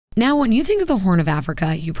Now, when you think of the Horn of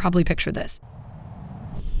Africa, you probably picture this.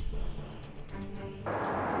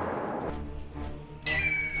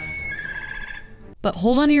 But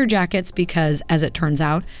hold on to your jackets because, as it turns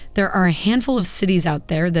out, there are a handful of cities out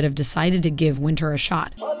there that have decided to give winter a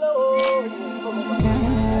shot.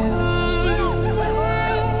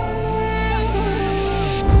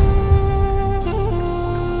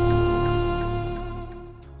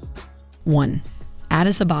 One,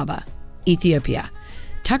 Addis Ababa, Ethiopia.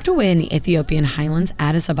 Tucked away in the Ethiopian highlands,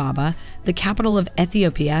 Addis Ababa, the capital of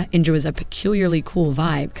Ethiopia, enjoys a peculiarly cool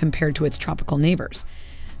vibe compared to its tropical neighbors.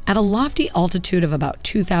 At a lofty altitude of about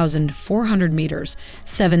 2,400 meters,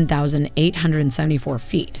 7,874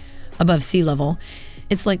 feet, above sea level,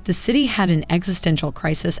 it's like the city had an existential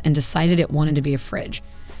crisis and decided it wanted to be a fridge.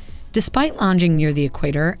 Despite lounging near the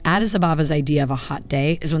equator, Addis Ababa's idea of a hot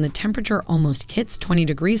day is when the temperature almost hits 20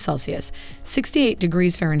 degrees Celsius, 68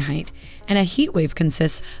 degrees Fahrenheit, and a heat wave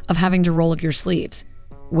consists of having to roll up your sleeves.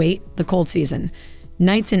 Wait, the cold season.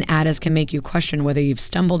 Nights in Addis can make you question whether you've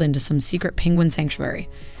stumbled into some secret penguin sanctuary,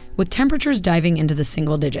 with temperatures diving into the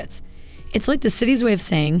single digits. It's like the city's way of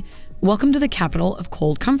saying, welcome to the capital of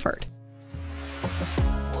cold comfort.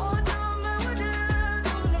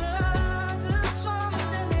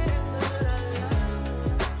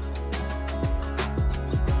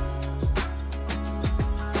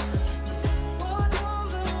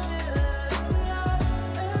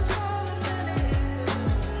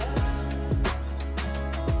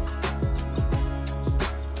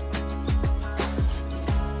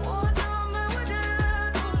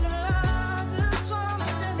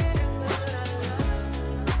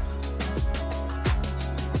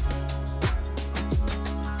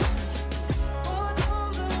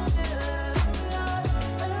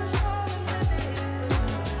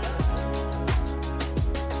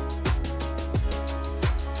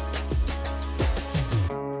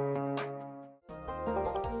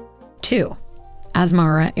 Two,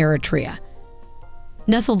 Asmara, Eritrea.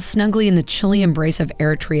 Nestled snugly in the chilly embrace of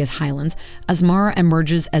Eritrea's highlands, Asmara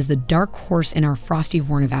emerges as the dark horse in our frosty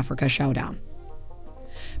Horn of Africa showdown.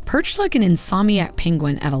 Perched like an insomniac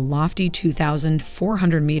penguin at a lofty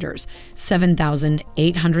 2,400 meters,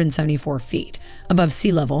 7,874 feet, above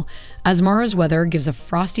sea level, Asmara's weather gives a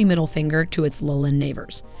frosty middle finger to its lowland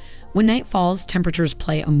neighbors. When night falls, temperatures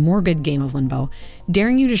play a morbid game of limbo,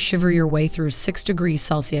 daring you to shiver your way through 6 degrees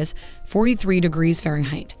Celsius, 43 degrees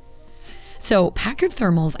Fahrenheit. So pack your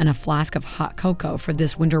thermals and a flask of hot cocoa for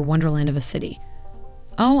this winter wonderland of a city.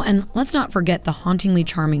 Oh, and let's not forget the hauntingly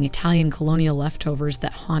charming Italian colonial leftovers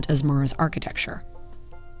that haunt Asmara's architecture.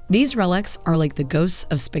 These relics are like the ghosts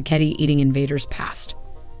of spaghetti-eating invaders past.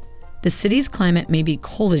 The city's climate may be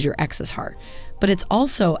cold as your ex's heart, but it's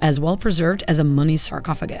also as well preserved as a mummy's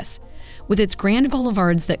sarcophagus. With its grand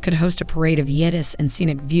boulevards that could host a parade of Yiddish and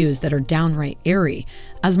scenic views that are downright eerie,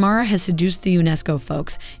 Asmara has seduced the UNESCO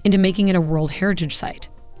folks into making it a World Heritage Site.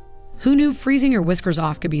 Who knew freezing your whiskers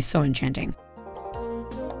off could be so enchanting?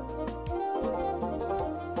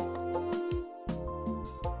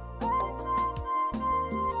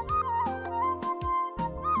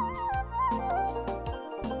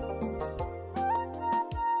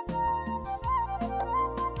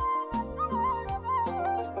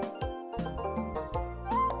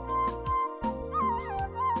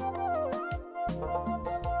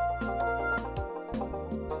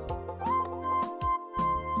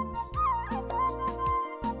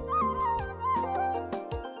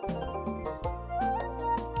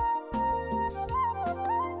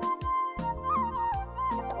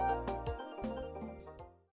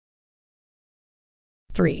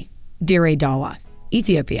 Three, Dire Dawa,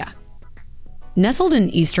 Ethiopia. Nestled in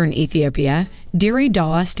eastern Ethiopia, Dire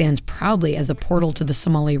Dawa stands proudly as a portal to the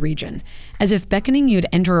Somali region, as if beckoning you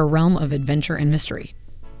to enter a realm of adventure and mystery.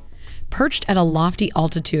 Perched at a lofty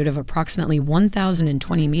altitude of approximately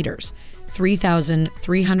 1,020 meters,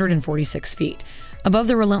 3,346 feet, above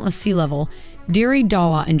the relentless sea level, Dire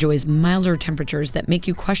Dawa enjoys milder temperatures that make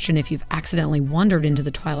you question if you've accidentally wandered into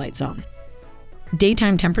the twilight zone.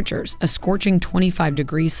 Daytime temperatures, a scorching 25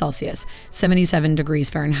 degrees Celsius, 77 degrees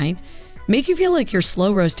Fahrenheit, make you feel like you're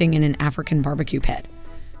slow roasting in an African barbecue pit.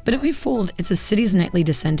 But don't be fooled, it's the city's nightly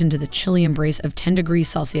descent into the chilly embrace of 10 degrees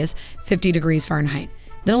Celsius, 50 degrees Fahrenheit.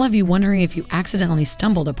 That'll have you wondering if you accidentally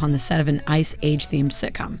stumbled upon the set of an Ice Age-themed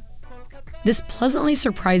sitcom. This pleasantly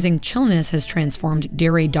surprising chillness has transformed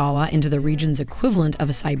Dire Dawa into the region's equivalent of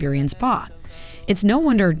a Siberian spa. It's no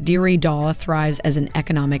wonder Dire Dawa thrives as an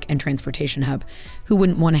economic and transportation hub. Who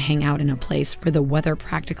wouldn't want to hang out in a place where the weather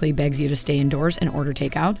practically begs you to stay indoors and order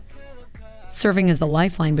takeout? Serving as the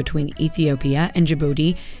lifeline between Ethiopia and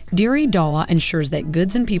Djibouti, Dire Dawa ensures that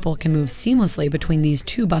goods and people can move seamlessly between these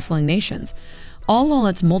two bustling nations, all while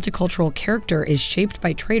its multicultural character is shaped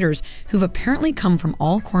by traders who've apparently come from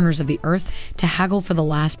all corners of the earth to haggle for the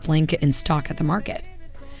last blanket in stock at the market.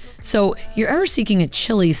 So, you're ever seeking a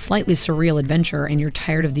chilly, slightly surreal adventure and you're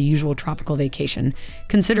tired of the usual tropical vacation,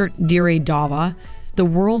 consider Dire Dawa the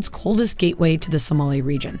world's coldest gateway to the Somali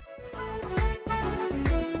region.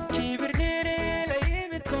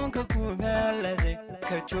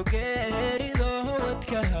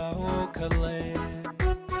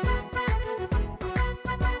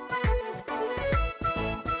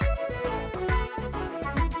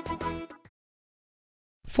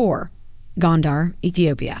 Four, Gondar,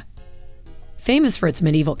 Ethiopia. Famous for its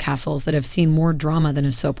medieval castles that have seen more drama than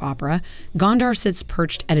a soap opera, Gondar sits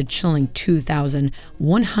perched at a chilling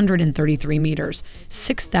 2,133 meters,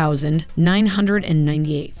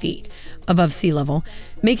 6,998 feet above sea level,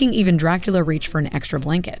 making even Dracula reach for an extra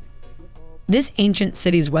blanket. This ancient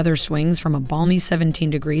city's weather swings from a balmy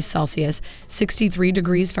 17 degrees Celsius, 63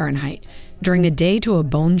 degrees Fahrenheit, during the day to a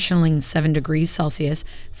bone-chilling 7 degrees Celsius,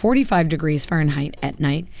 45 degrees Fahrenheit at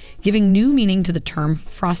night, giving new meaning to the term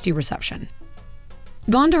frosty reception.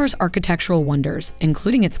 Gondar's architectural wonders,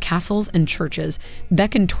 including its castles and churches,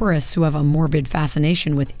 beckon tourists who have a morbid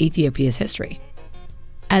fascination with Ethiopia's history.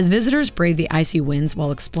 As visitors brave the icy winds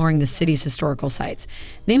while exploring the city's historical sites,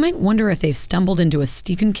 they might wonder if they've stumbled into a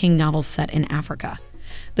Stephen King novel set in Africa.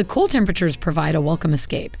 The cool temperatures provide a welcome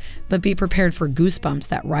escape, but be prepared for goosebumps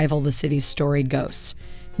that rival the city's storied ghosts.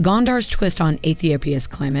 Gondar's twist on Ethiopia's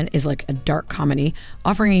climate is like a dark comedy,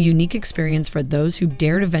 offering a unique experience for those who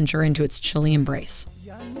dare to venture into its chilly embrace.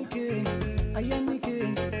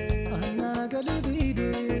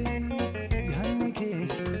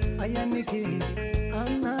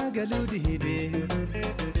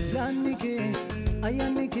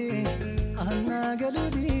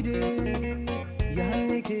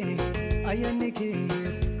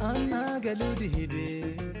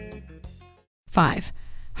 Five,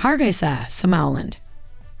 Hargeisa, Somaliland.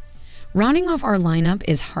 Rounding off our lineup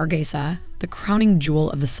is Hargeisa, the crowning jewel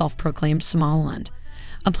of the self-proclaimed Somaliland,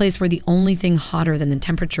 a place where the only thing hotter than the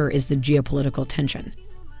temperature is the geopolitical tension.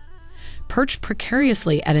 Perched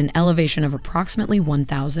precariously at an elevation of approximately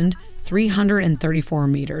 1,334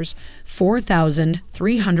 meters,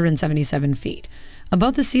 4,377 feet,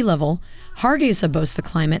 above the sea level, Hargeisa boasts a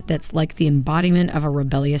climate that's like the embodiment of a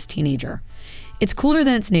rebellious teenager. It's cooler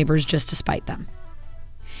than its neighbors just to spite them.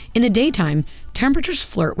 In the daytime, temperatures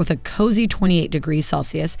flirt with a cozy 28 degrees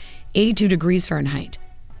Celsius, 82 degrees Fahrenheit,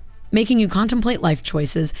 making you contemplate life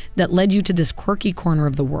choices that led you to this quirky corner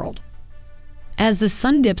of the world. As the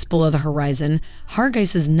sun dips below the horizon,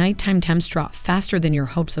 Hargeisa's nighttime temps drop faster than your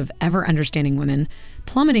hopes of ever understanding women,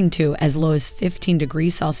 plummeting to as low as 15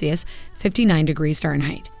 degrees Celsius, 59 degrees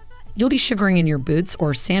Fahrenheit. You'll be shivering in your boots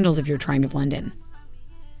or sandals if you're trying to blend in.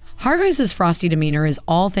 Hargeisa's frosty demeanor is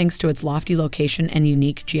all thanks to its lofty location and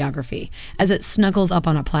unique geography, as it snuggles up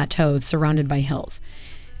on a plateau surrounded by hills.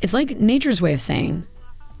 It's like nature's way of saying,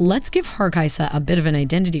 let's give Hargeisa a bit of an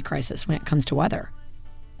identity crisis when it comes to weather.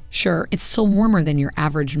 Sure, it's still warmer than your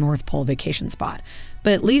average North Pole vacation spot,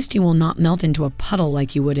 but at least you will not melt into a puddle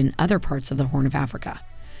like you would in other parts of the Horn of Africa.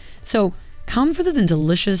 So, come for the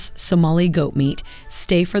delicious Somali goat meat,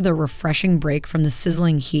 stay for the refreshing break from the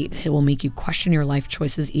sizzling heat that will make you question your life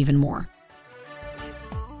choices even more.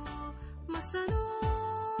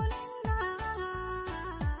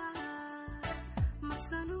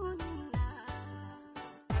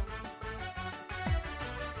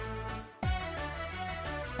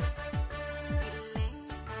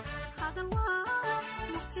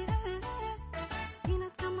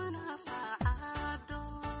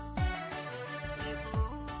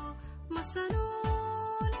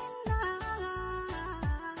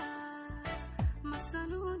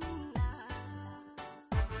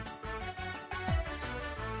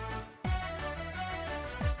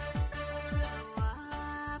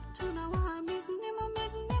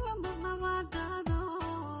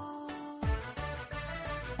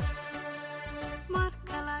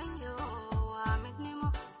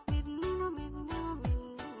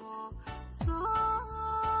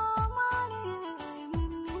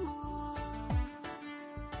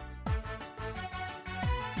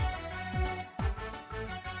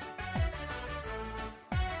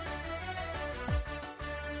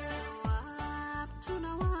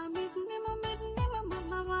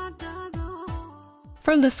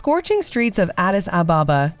 From the scorching streets of Addis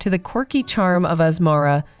Ababa to the quirky charm of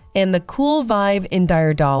Asmara and the cool vibe in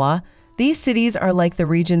Dire Dawa, these cities are like the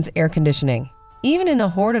region's air conditioning. Even in the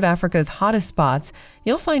Horn of Africa's hottest spots,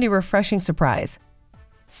 you'll find a refreshing surprise.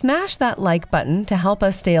 Smash that like button to help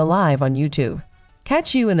us stay alive on YouTube.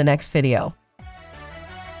 Catch you in the next video.